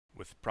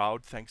With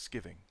proud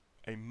thanksgiving,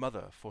 a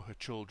mother for her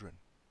children,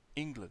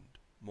 England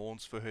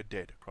mourns for her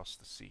dead across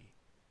the sea.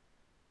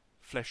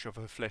 Flesh of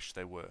her flesh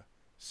they were,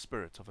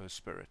 spirit of her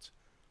spirit,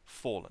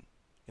 fallen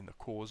in the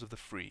cause of the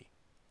free.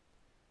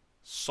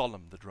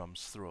 Solemn the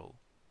drums thrill.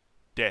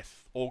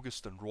 Death,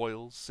 august and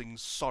royal,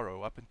 sings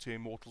sorrow up into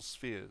immortal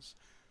spheres.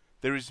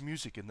 There is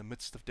music in the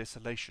midst of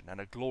desolation,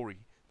 and a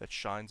glory that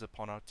shines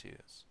upon our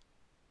tears.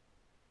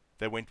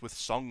 They went with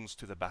songs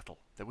to the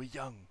battle. They were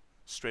young,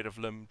 straight of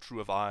limb, true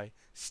of eye,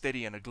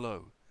 steady and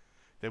aglow.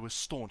 They were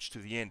staunch to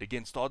the end,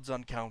 against odds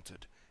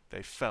uncounted.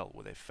 They fell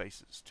with their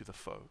faces to the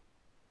foe.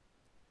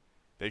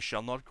 They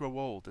shall not grow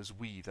old as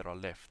we that are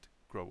left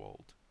grow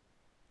old.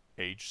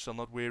 Age shall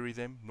not weary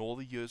them, nor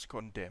the years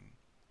condemn.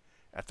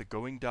 At the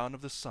going down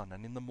of the sun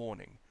and in the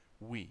morning,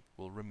 we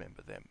will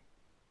remember them.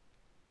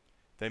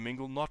 They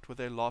mingle not with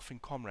their laughing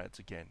comrades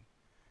again.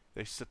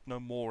 They sit no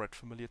more at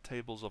familiar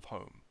tables of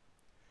home.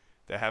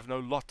 They have no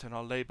lot in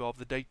our labour of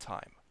the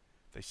daytime.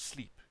 They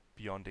sleep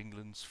beyond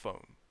England's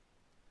foam.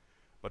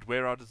 But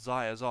where our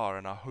desires are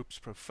and our hopes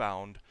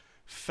profound,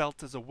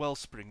 felt as a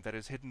wellspring that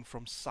is hidden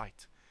from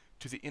sight,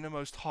 to the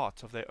innermost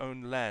heart of their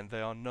own land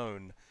they are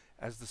known,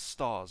 as the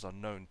stars are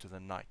known to the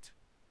night.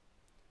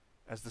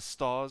 As the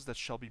stars that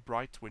shall be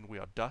bright when we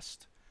are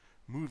dust,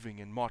 moving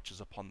in marches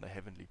upon the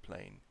heavenly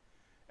plain,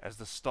 as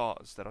the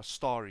stars that are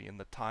starry in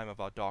the time of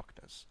our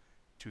darkness,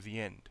 to the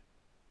end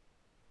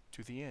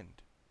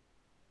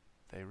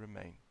they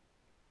remain.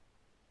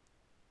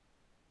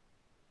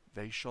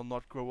 They shall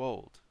not grow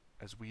old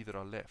as we that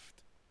are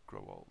left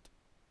grow old.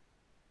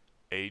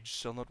 Age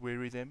shall not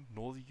weary them,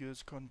 nor the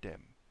years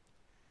condemn.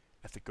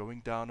 At the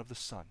going down of the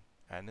sun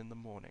and in the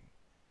morning,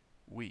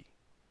 we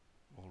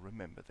will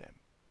remember them.